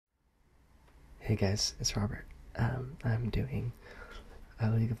Hey guys, it's Robert. I'm doing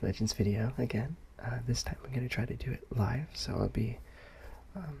a League of Legends video again. This time I'm going to try to do it live, so I'll be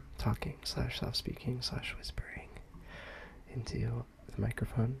talking slash soft speaking slash whispering into the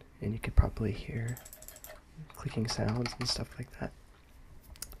microphone, and you could probably hear clicking sounds and stuff like that.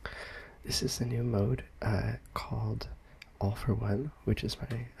 This is the new mode called All for One, which is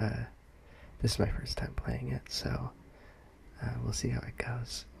this is my first time playing it, so we'll see how it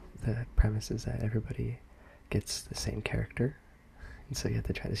goes. The premise is that everybody gets the same character, and so you have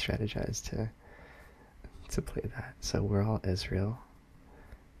to try to strategize to play that. So we're all Ezreal.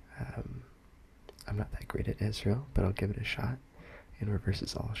 I'm not that great at Ezreal, but I'll give it a shot. And reverse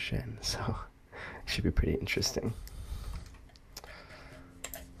is all Shen, so it should be pretty interesting.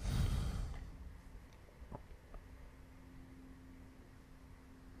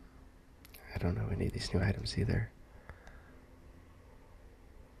 I don't know any of these new items either.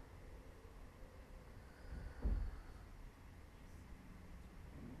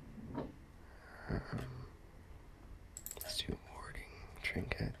 Let's do warding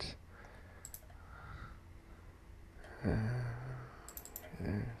trinket.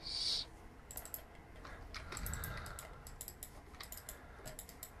 This.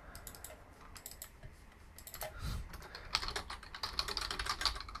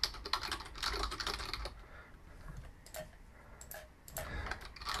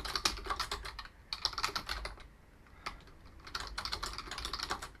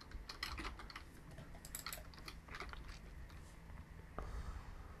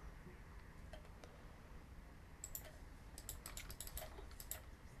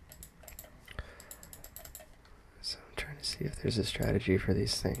 So I'm trying to see if there's a strategy for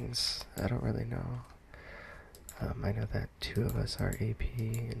these things. I don't really know. I know that 2 of us are AP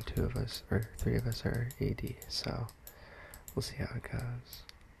and 3 of us are AD, so we'll see how it goes.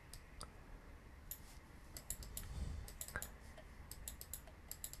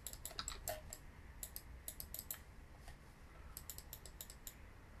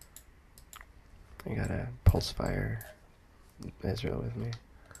 I got a pulse fire ezreal with me.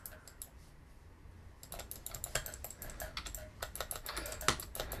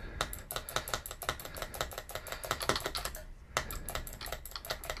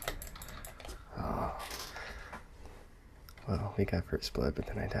 Well, we got first blood, but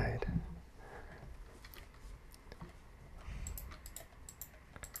then I died.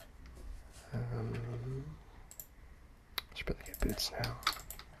 Should probably get boots now.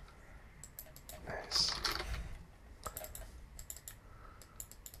 Nice.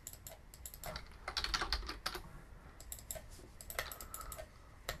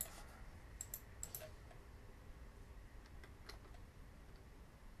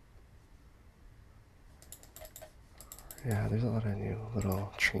 Yeah, there's a lot of new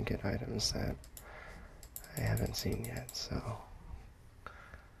little trinket items that I haven't seen yet, so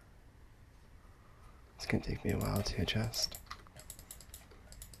it's gonna take me a while to adjust.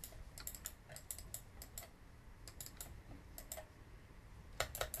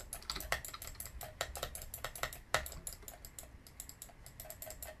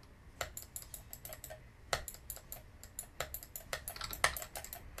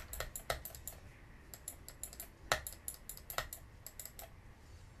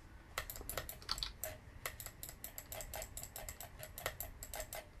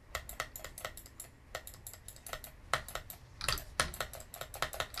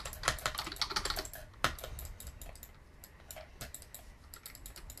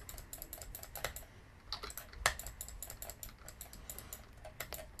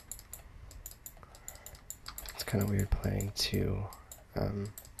 It's kind of weird playing 2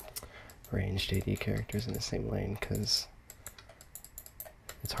 ranged AD characters in the same lane, because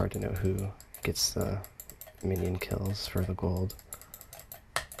it's hard to know who gets the minion kills for the gold.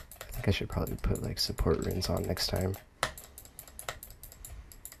 I think I should probably put like support runes on next time.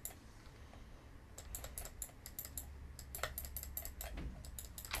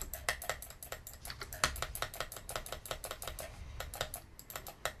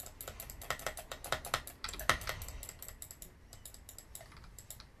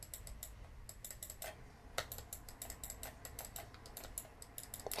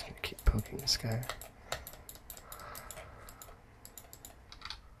 Keep poking this guy.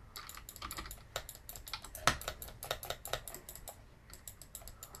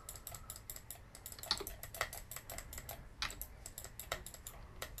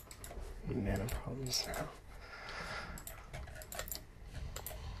 Mana problems now.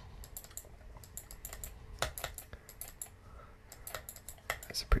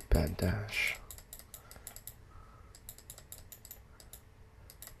 That's a pretty bad dash.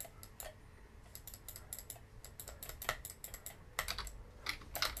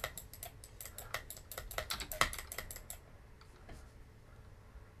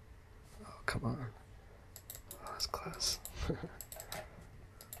 come on. Oh, that's close.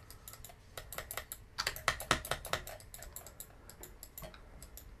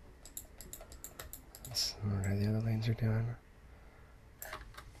 Let's see what the other lanes are doing.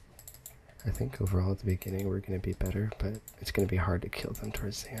 I think overall at the beginning we're going to be better, but it's going to be hard to kill them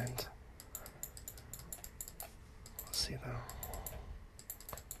towards the end. We'll see though.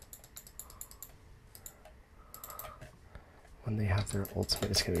 When they have their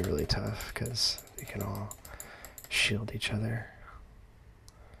ultimate, it's going to be really tough because they can all shield each other.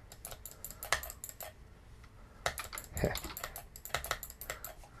 Heh.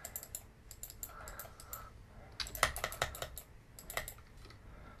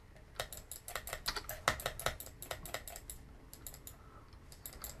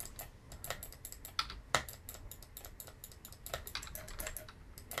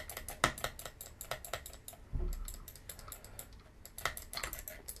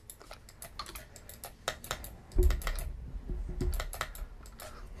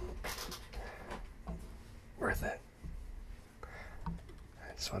 Worth it.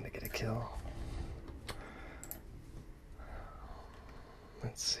 I just wanted to get a kill.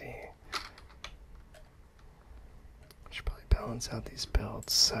 Let's see. Should probably balance out these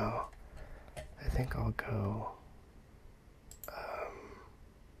builds, so I think I'll go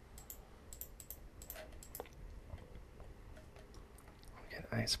get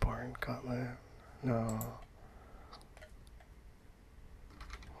Iceborne Gauntlet. No.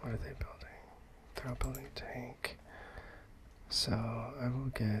 What are they building? They're all building tank. So I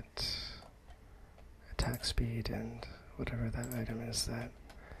will get attack speed and whatever that item is that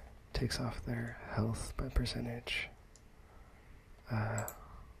takes off their health by percentage.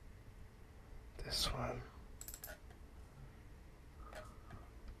 This one.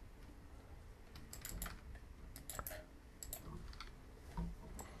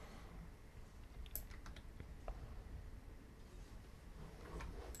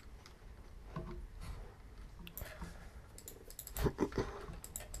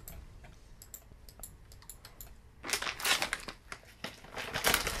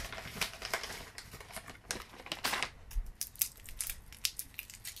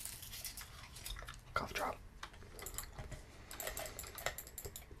 Cough drop.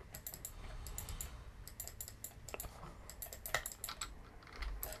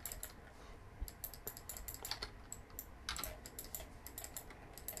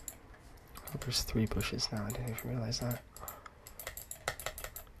 Oh, there's 3 bushes now. I didn't even realize that.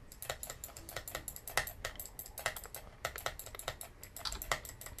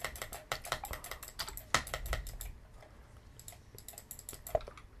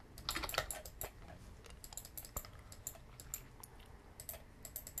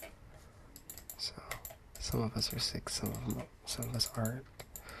 So, some of us are sick, some of us aren't.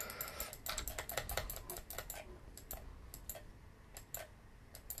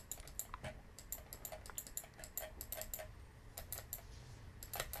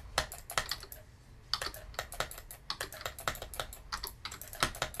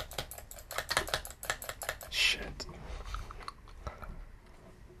 Shit.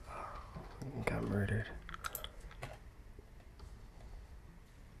 Got murdered.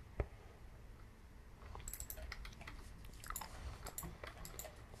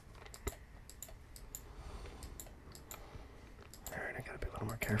 Alright, I gotta be a little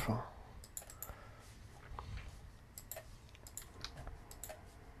more careful.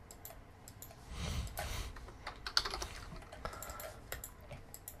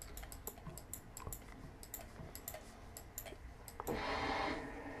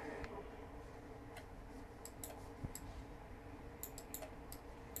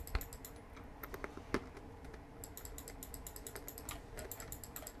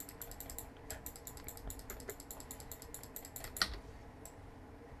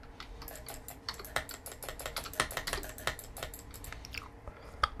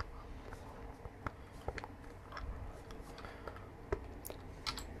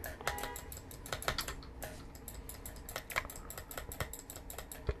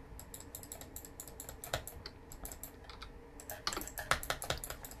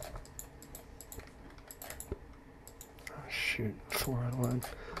 Shoot, 4-on-1.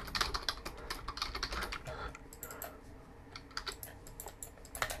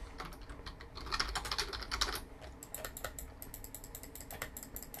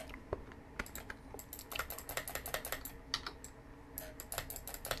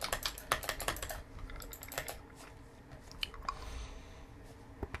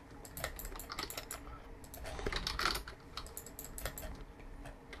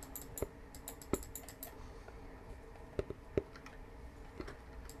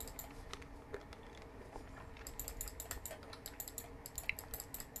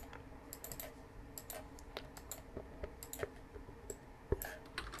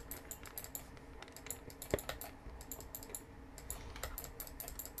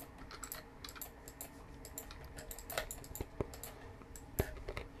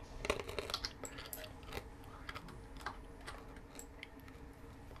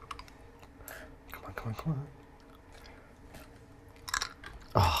 Come on, come on.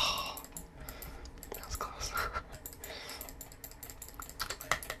 Oh, that was close.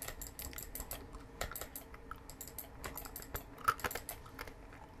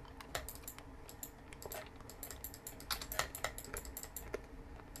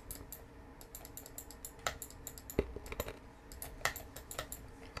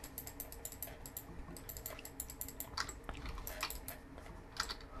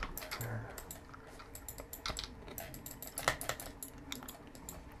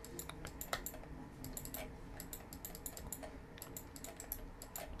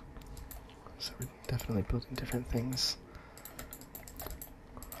 So we're definitely building different things.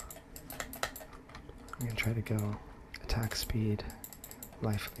 I'm gonna try to go attack speed,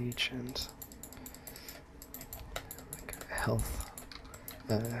 life leech, and like health,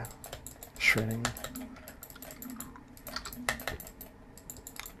 shredding.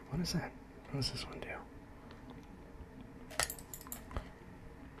 What is that? What does this one do?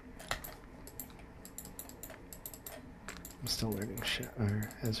 I'm still learning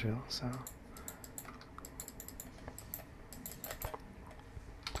ezreal, so.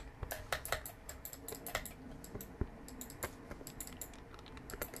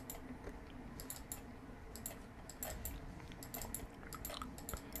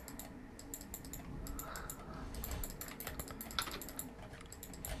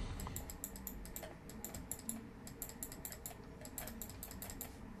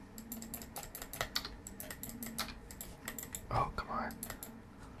 Oh, come on.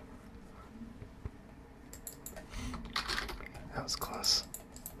 That was close.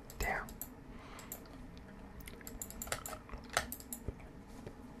 Damn.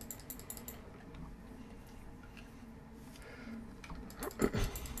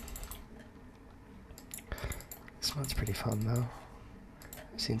 This one's pretty fun though.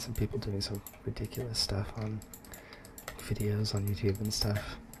 I've seen some people doing some ridiculous stuff on videos on YouTube and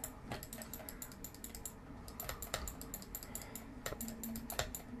stuff.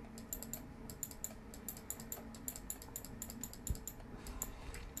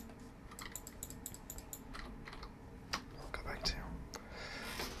 I'll go back to.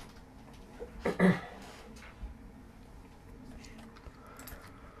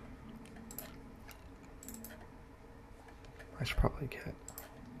 I should probably get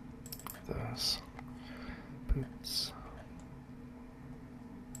those boots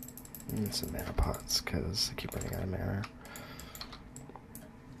and some mana pots because I keep running out of mana.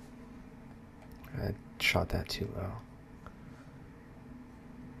 I shot that too low.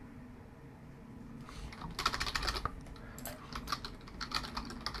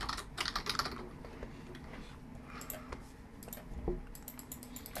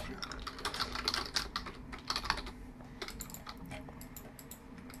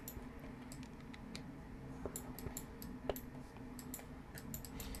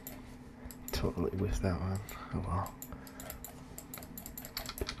 Totally whiffed that one. Oh well.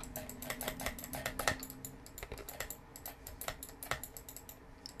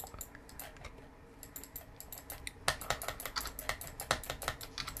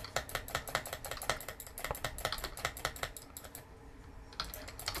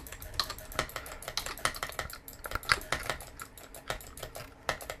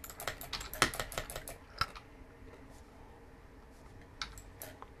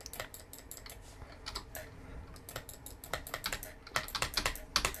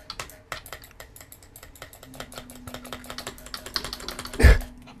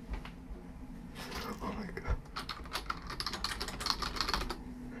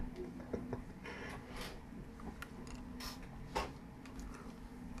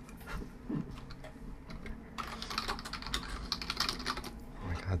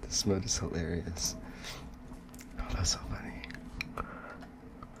 God, this mode is hilarious. Oh, that's so funny.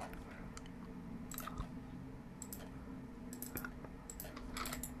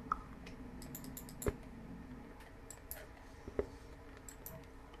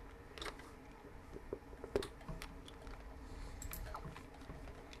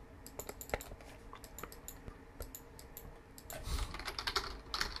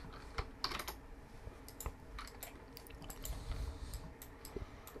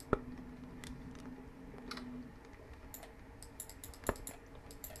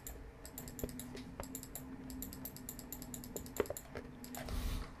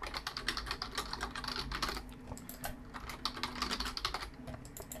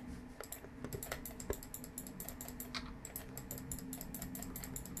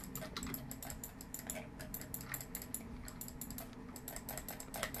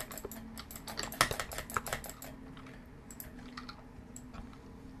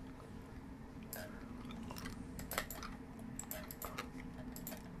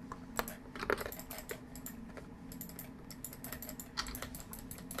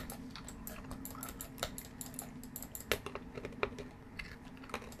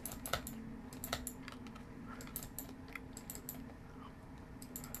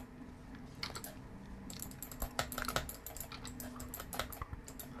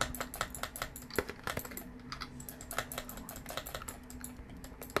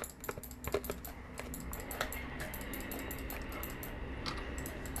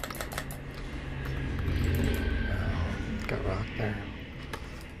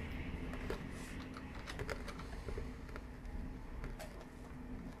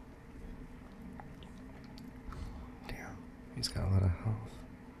 health.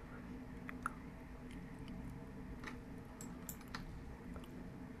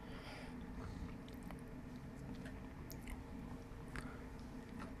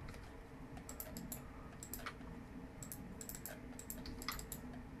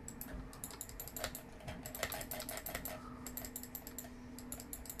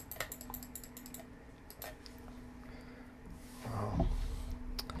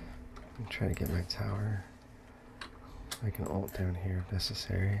 Try to get my tower. I can ult down here if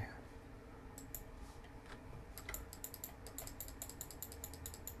necessary.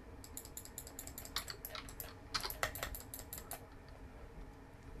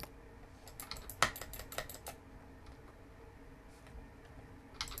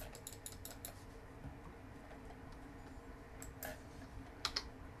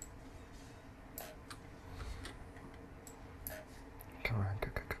 Come on, go,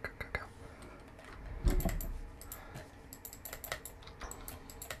 go, go, go, go, go.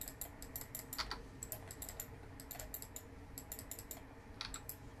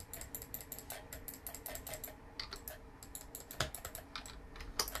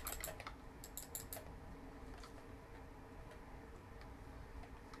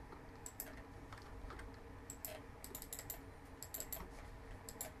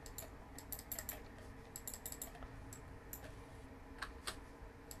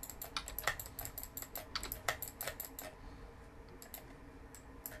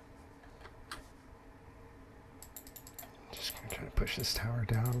 Just gonna try to push this tower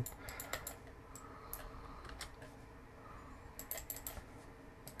down.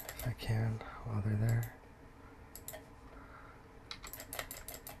 If I can, while they're there.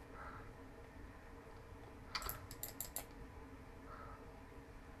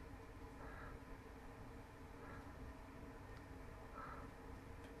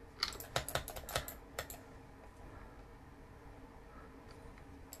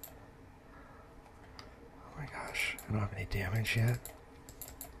 Oh my gosh, I don't have any damage yet.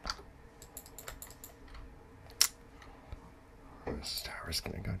 This tower's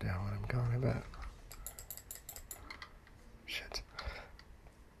gonna go down when I'm gone, I bet. Shit.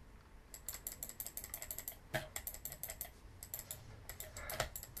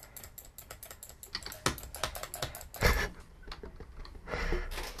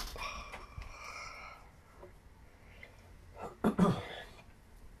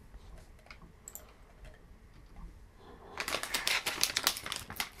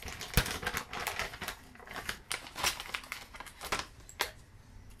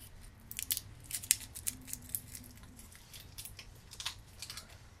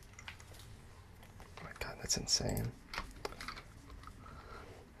 That's insane.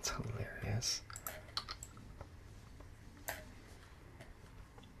 It's hilarious.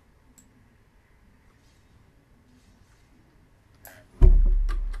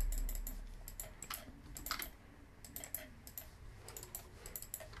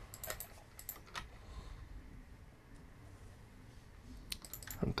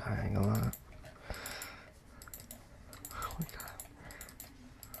 I'm dying a lot. Oh my god.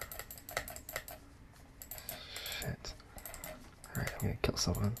 Shit. Alright, I'm gonna kill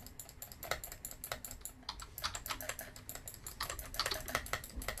someone.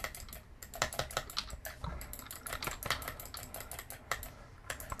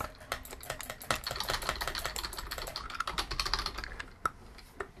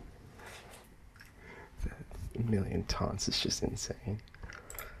 A million taunts is just insane.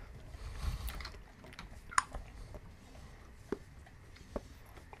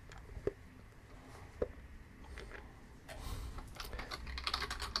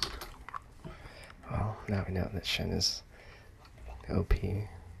 Well, now we know that Shen is OP.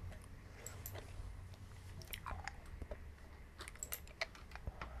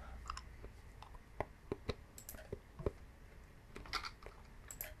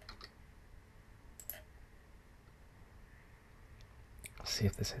 See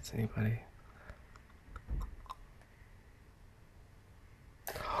if this hits anybody.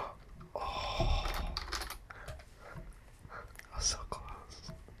 Oh, I was so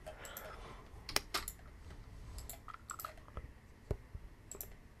close.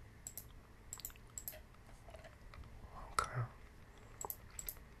 Okay.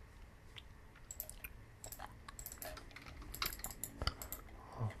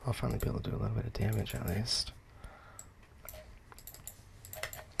 Well, I'll finally be able to do a little bit of damage at least.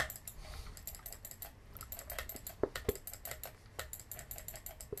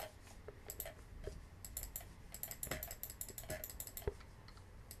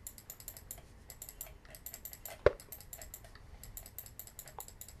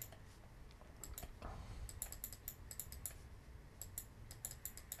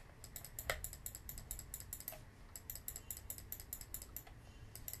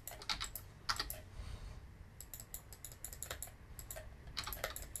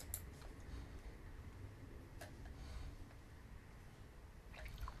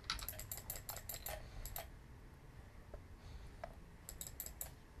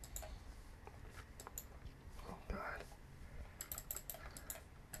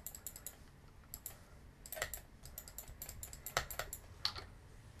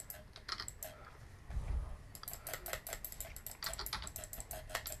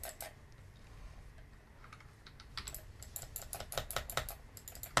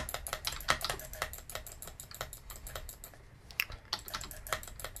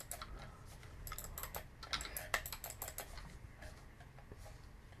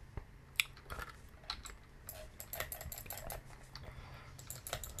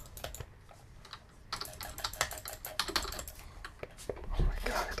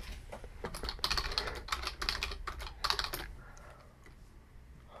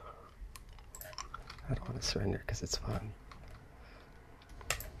 surrender because it's fun.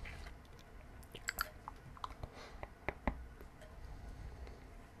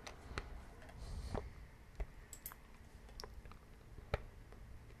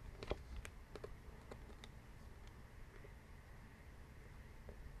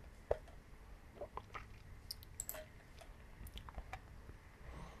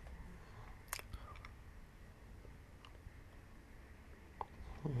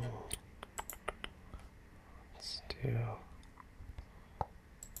 Let's do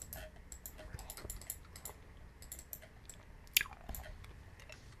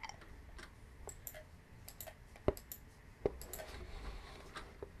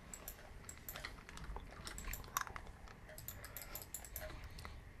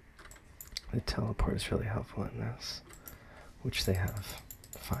the teleport is really helpful in this, which they have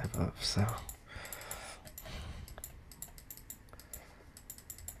 5 of, so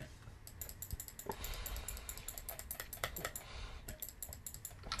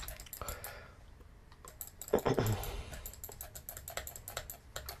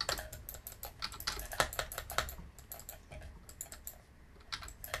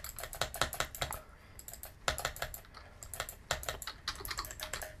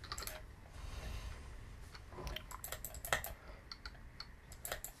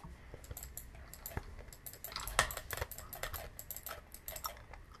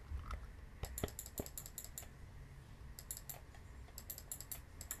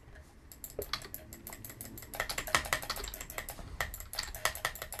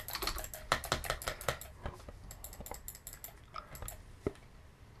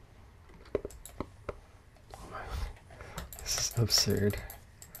this is absurd.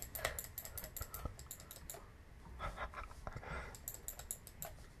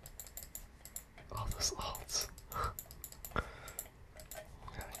 All those alts.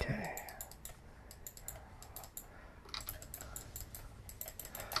 Okay.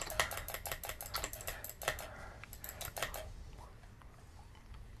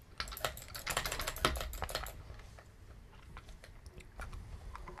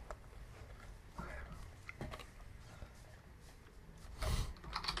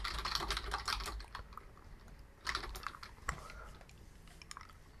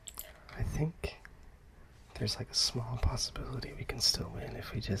 I think there's like a small possibility we can still win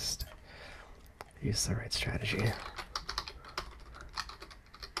if we just use the right strategy.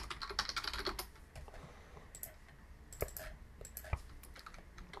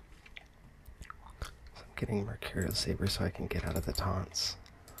 So I'm getting Mercurial Saber so I can get out of the taunts.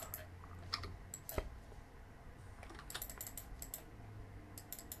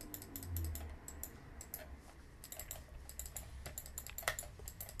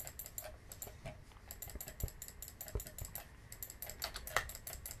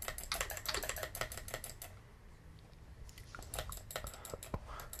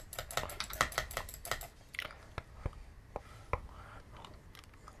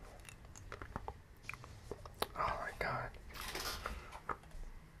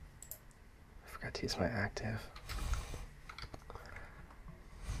 To use my active.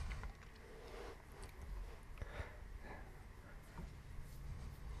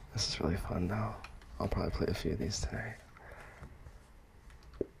 This is really fun though. I'll probably play a few of these tonight.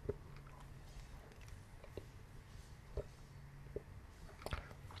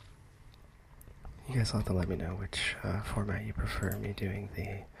 You guys will have to let me know which format you prefer, me doing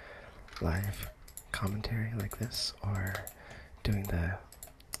the live commentary like this or doing the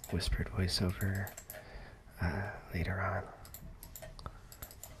whispered voiceover later on.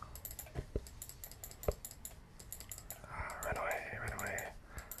 Run away, run away.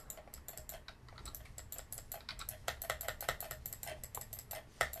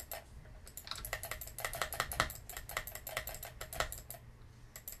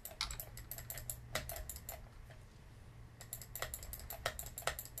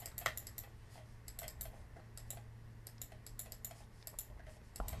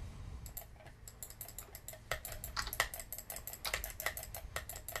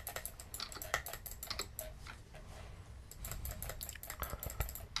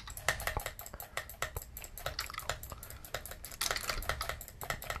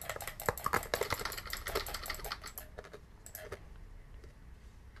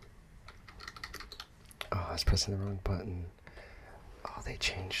 I was pressing the wrong button. Oh, they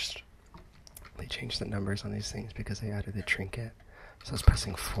changed the numbers on these things because they added the trinket. So I was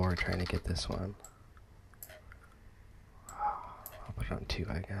pressing 4 trying to get this one. I'll put it on 2,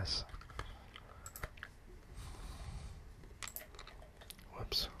 I guess.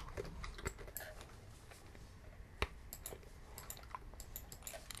 Whoops.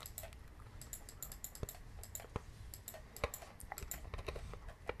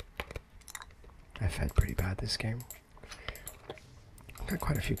 fed pretty bad this game. Got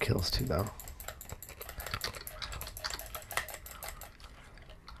quite a few kills too, though.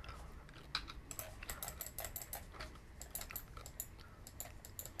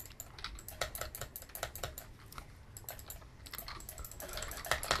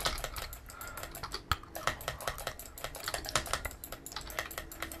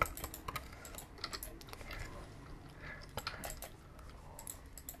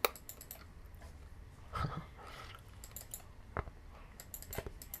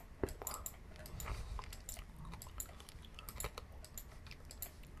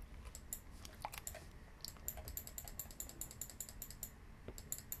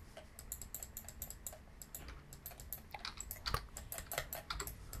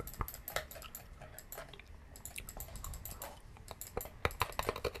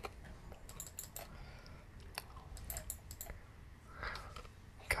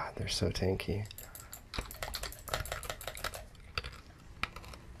 God, they're so tanky.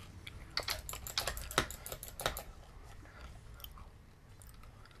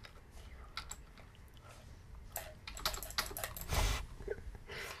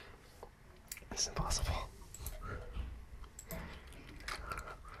 It's impossible.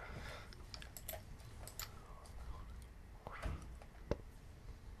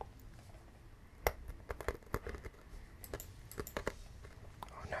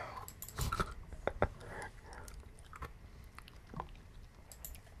 Oh no.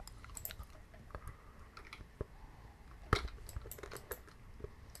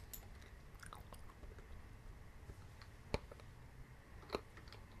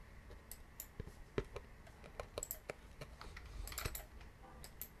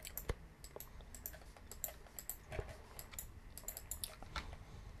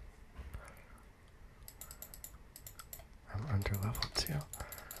 I'm under level 2.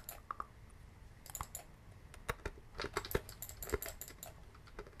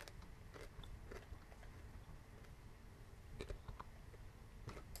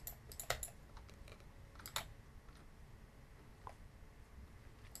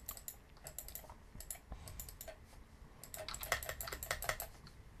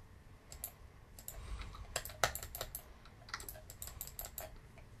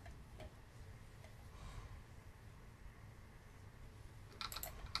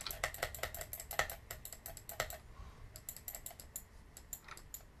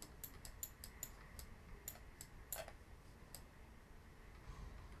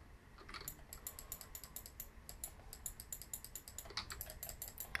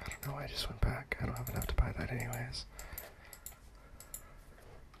 No, I just went back. I don't have enough to buy that anyways.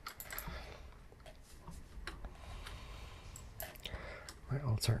 My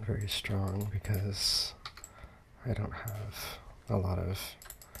ults aren't very strong because I don't have a lot of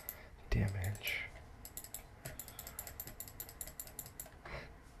damage.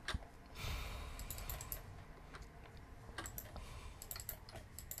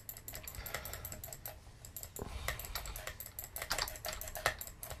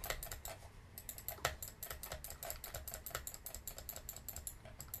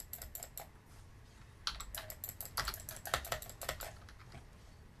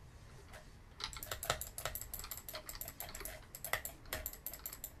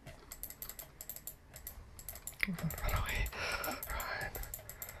 Run away. Run.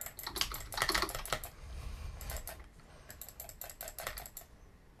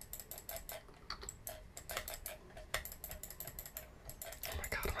 Oh my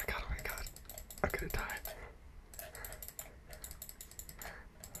god, oh my god, oh my god. I'm gonna die.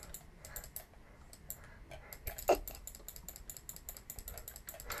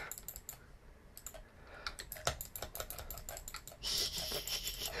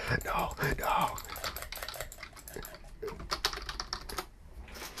 No, no.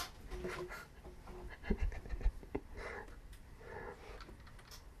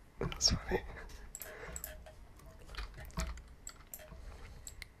 That's funny.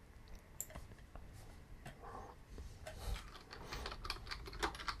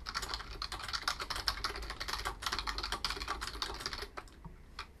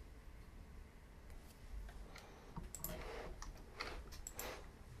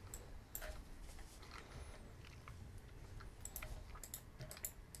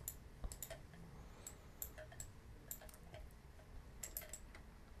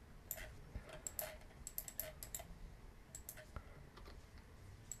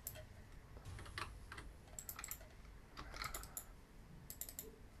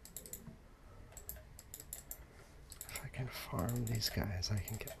 If I can farm these guys, I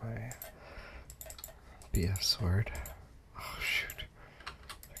can get my BF sword. Oh shoot.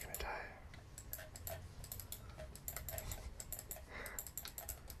 They're gonna die.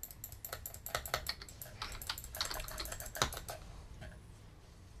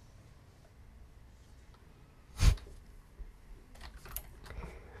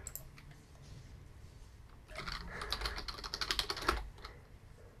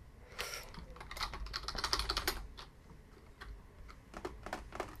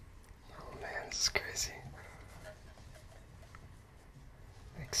 This is crazy.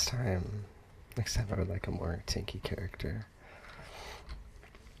 Next time, I would like a more tanky character.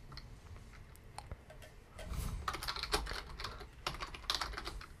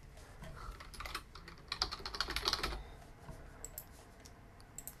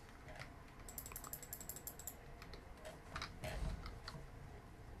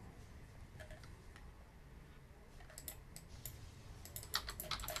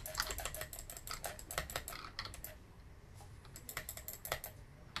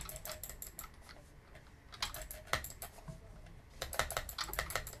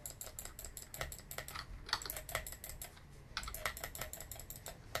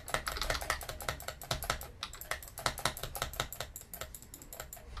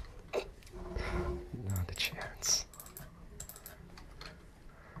 Not a chance.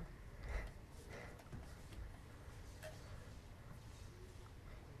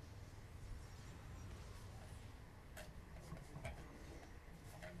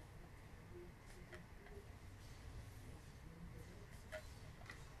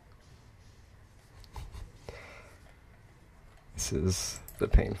 This is the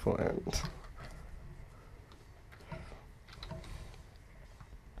painful end.